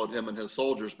who followed him and his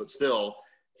soldiers, but still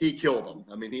he killed them.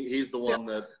 I mean, he's the one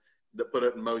that put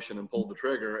it in motion and pulled the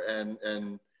trigger.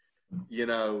 And you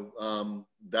know,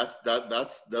 that's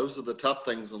those are the tough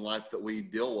things in life that we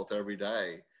deal with every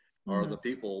day, are the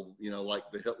people, you know, like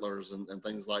the Hitlers and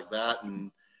things like that.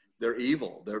 And they're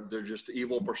evil. They're just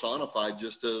evil personified,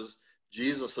 just as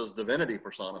Jesus's divinity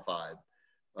personified.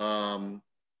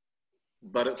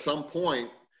 But at some point,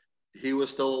 he was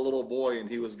still a little boy and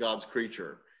he was God's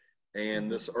creature.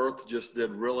 And this earth just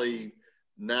did really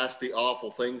nasty,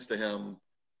 awful things to him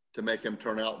to make him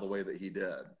turn out the way that he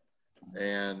did.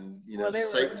 And, you know,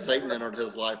 Satan entered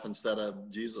his life instead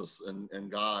of Jesus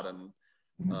and God. And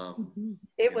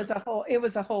it was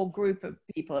a whole group of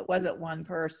people. It wasn't one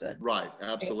person. Right.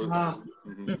 Absolutely.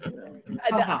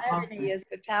 The irony is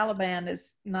the Taliban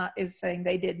is saying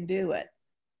they didn't do it.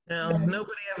 No,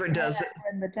 nobody ever does it.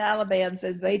 And the Taliban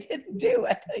says they didn't do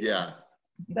it. Yeah.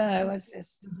 No, it's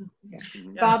just.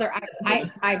 Father,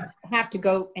 I have to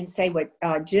go and say what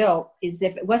Jill is.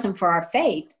 If it wasn't for our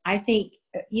faith, I think,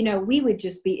 you know, we would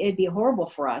just it'd be horrible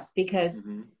for us, because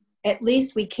at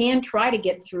least we can try to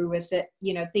get through with it.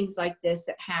 You know, things like this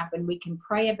that happen, we can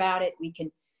pray about it. We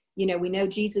can, you know, we know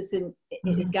Jesus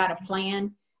has got a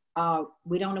plan.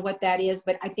 We don't know what that is,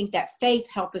 but I think that faith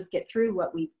helped us get through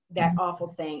that awful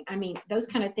thing. I mean, those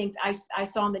kind of things I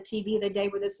saw on the TV the day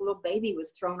where this little baby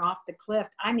was thrown off the cliff.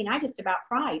 I mean, I just about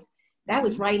cried. That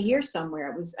was right here somewhere.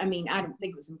 It was, I mean, I don't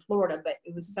think it was in Florida, but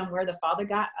it was somewhere the father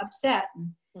got upset.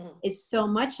 And it's so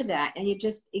much of that. And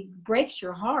it breaks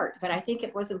your heart. But I think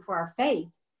it wasn't for our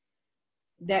faith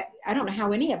that I don't know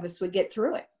how any of us would get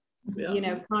through it, you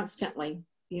know, constantly,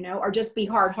 you know, or just be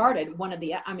hard-hearted.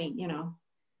 I mean, you know.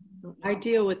 I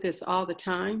deal with this all the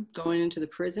time, going into the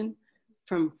prison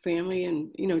from family and,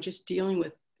 you know, just dealing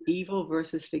with evil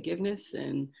versus forgiveness.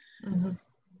 And,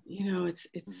 you know,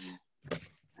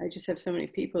 I just have so many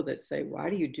people that say, why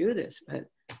do you do this? But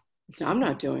I'm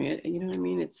not doing it. You know what I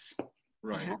mean?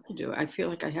 I have to do it. I feel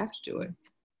like I have to do it.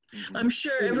 I'm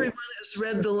sure everyone has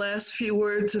read the last few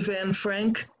words of Anne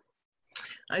Frank.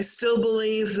 I still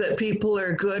believe that people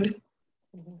are good.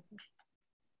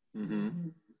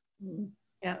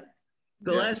 Yeah.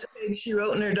 The last page she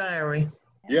wrote in her diary.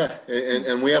 Yeah,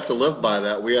 and we have to live by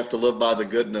that. We have to live by the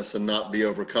goodness and not be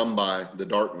overcome by the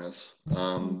darkness.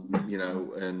 You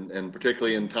know, and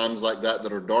particularly in times like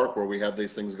that are dark, where we have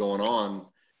these things going on,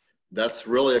 that's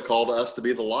really a call to us to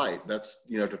be the light. That's,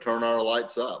 you know, to turn our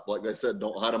lights up. Like they said,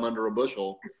 don't hide them under a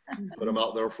bushel, put them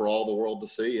out there for all the world to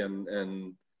see,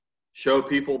 and show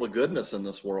people the goodness in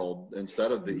this world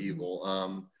instead of the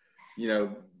evil. You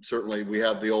know, certainly we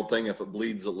have the old thing, if it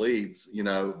bleeds, it leads. You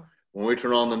know, when we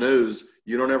turn on the news,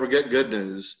 you don't ever get good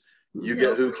news. You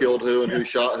get who killed who and who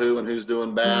shot who and who's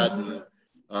doing bad. And,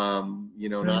 you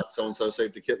know, not so-and-so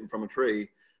saved a kitten from a tree.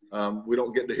 We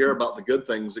don't get to hear about the good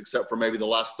things except for maybe the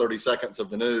last 30 seconds of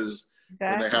the news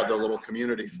when they have their little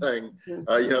community thing. You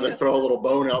know, they throw a little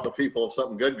bone out to people of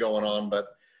something good going on. But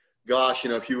gosh, you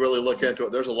know, if you really look into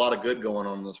it, there's a lot of good going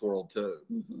on in this world too.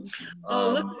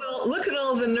 Look at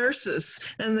all the nurses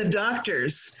and the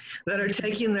doctors that are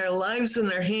taking their lives in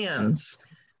their hands.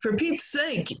 For Pete's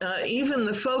sake, even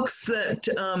the folks that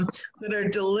are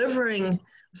delivering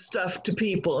stuff to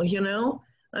people, you know?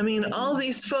 I mean, all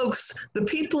these folks, the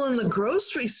people in the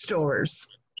grocery stores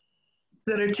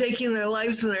that are taking their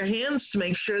lives in their hands to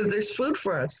make sure that there's food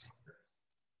for us.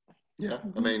 Yeah,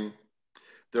 I mean,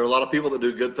 there are a lot of people that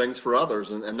do good things for others,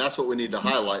 and that's what we need to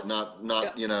highlight,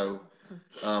 not you know,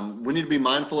 we need to be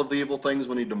mindful of the evil things.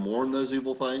 We need to mourn those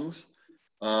evil things.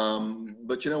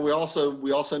 But, you know, we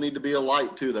also need to be a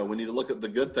light too, though. We need to look at the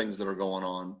good things that are going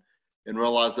on and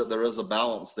realize that there is a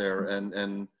balance there,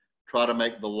 and try to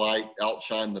make the light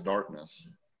outshine the darkness.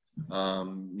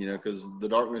 You know, because the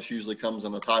darkness usually comes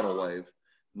in a tidal wave,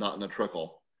 not in a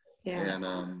trickle.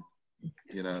 And,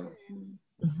 you know.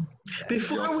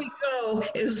 Before we go,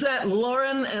 is that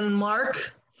Lauren and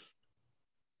Mark?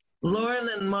 Lauren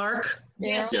and Mark?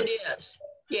 Yes, it is.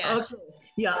 Yes. Okay.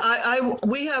 Yeah,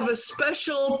 we have a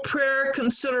special prayer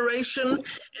consideration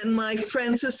in my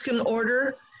Franciscan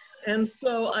order, and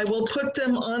so I will put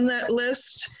them on that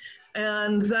list.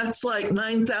 And that's like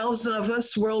 9,000 of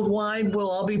us worldwide. We'll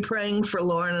all be praying for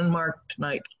Lauren and Mark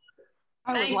tonight.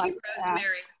 I would Thank like you, that.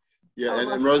 Rosemary. Yeah,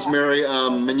 and Rosemary,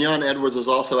 Mignon Edwards has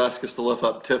also asked us to lift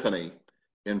up Tiffany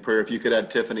in prayer. If you could add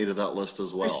Tiffany to that list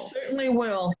as I well. certainly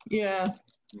will. Yeah.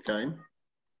 Okay.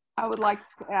 I would like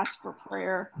to ask for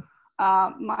prayer.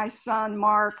 My son,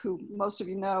 Mark, who most of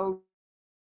you know,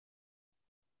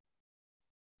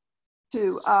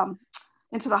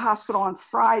 into the hospital on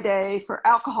Friday for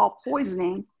alcohol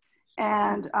poisoning,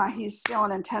 and he's still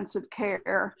in intensive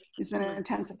care. He's been in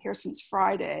intensive care since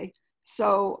Friday.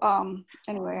 So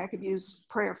anyway, I could use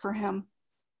prayer for him.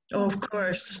 Oh, of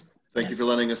course. Thank you for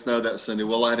letting us know that, Cindy.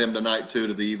 We'll add him tonight too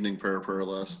to the evening prayer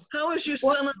list. How is your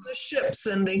son on the ship,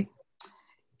 Cindy?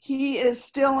 He is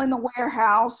still in the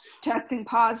warehouse testing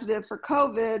positive for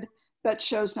COVID, but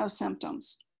shows no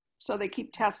symptoms. So they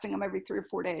keep testing him every 3 or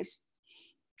 4 days.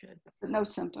 Good. But no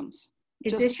symptoms.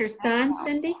 Is this your son,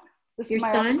 Cindy? This Your is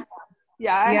my son?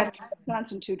 Yeah, I You have have- 2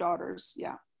 sons and 2 daughters.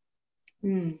 Yeah.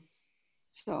 Hmm.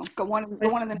 So the one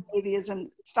in the Navy is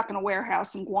stuck in a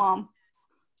warehouse in Guam.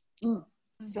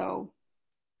 So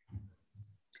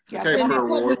yeah, Okay, so Cindy, prayer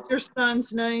what was warrior. your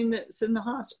son's name that's in the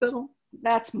hospital?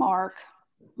 that's Mark.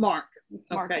 Mark. It's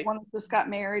Mark, Okay. the one that just got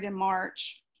married in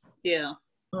March. Yeah.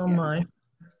 Oh, Yeah. my.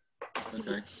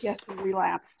 Okay. Yes, he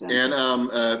relapsed.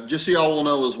 And just so y'all will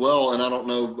know as well, and I don't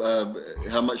know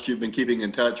how much you've been keeping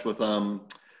in touch with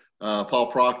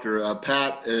Paul Proctor.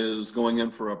 Pat is going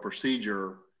in for a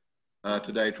procedure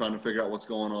today, trying to figure out what's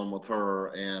going on with her.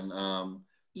 And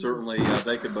certainly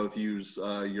they could both use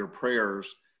your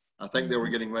prayers. I think they were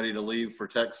getting ready to leave for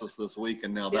Texas this week,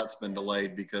 and now that's been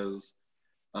delayed because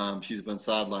she's been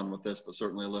sidelined with this, but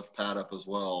certainly lift Pat up as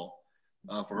well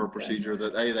for her procedure,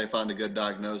 that they find a good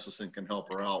diagnosis and can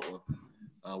help her out with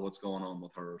what's going on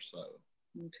with her. So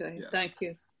Okay. Yeah. Thank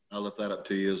you. I lift that up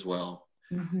to you as well.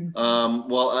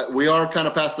 Mhm. We are kind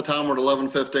of past the time. We're at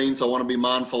 11:15, so I want to be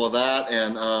mindful of that.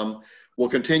 And we'll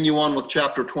continue on with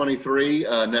chapter 23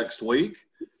 next week.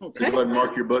 So go ahead and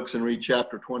mark your books and read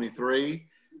chapter 23.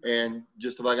 And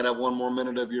just if I could have one more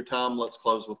minute of your time, let's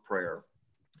close with prayer.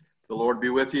 The Lord be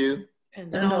with you.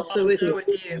 And also with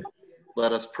you.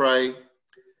 Let us pray.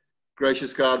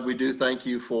 Gracious God, we do thank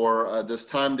you for this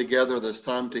time together, this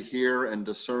time to hear and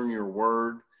discern your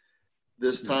word,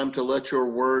 this time to let your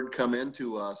word come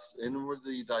into us,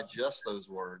 inwardly digest those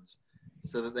words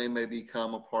so that they may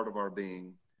become a part of our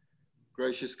being.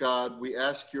 Gracious God, we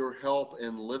ask your help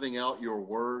in living out your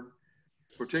word,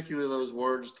 particularly those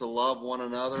words to love one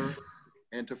another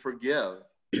and to forgive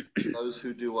those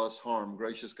who do us harm.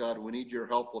 Gracious God, we need your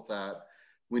help with that.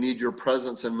 We need your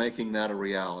presence in making that a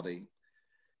reality.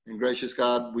 And gracious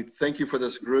God, we thank you for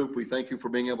this group. We thank you for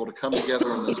being able to come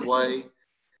together in this way.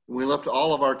 We lift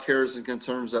all of our cares and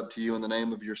concerns up to you in the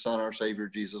name of your Son, our Savior,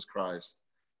 Jesus Christ.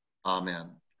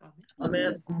 Amen.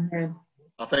 Amen. Amen.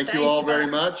 I thank you all very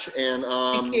much. And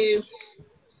Thank you.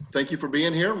 thank you for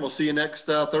being here. And we'll see you next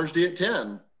Thursday at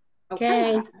 10.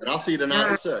 Okay. And I'll see you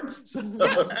tonight at 6.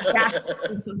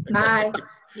 Bye.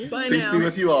 Bye Peace now. be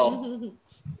with you all.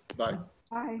 Bye.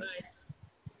 Bye. Bye.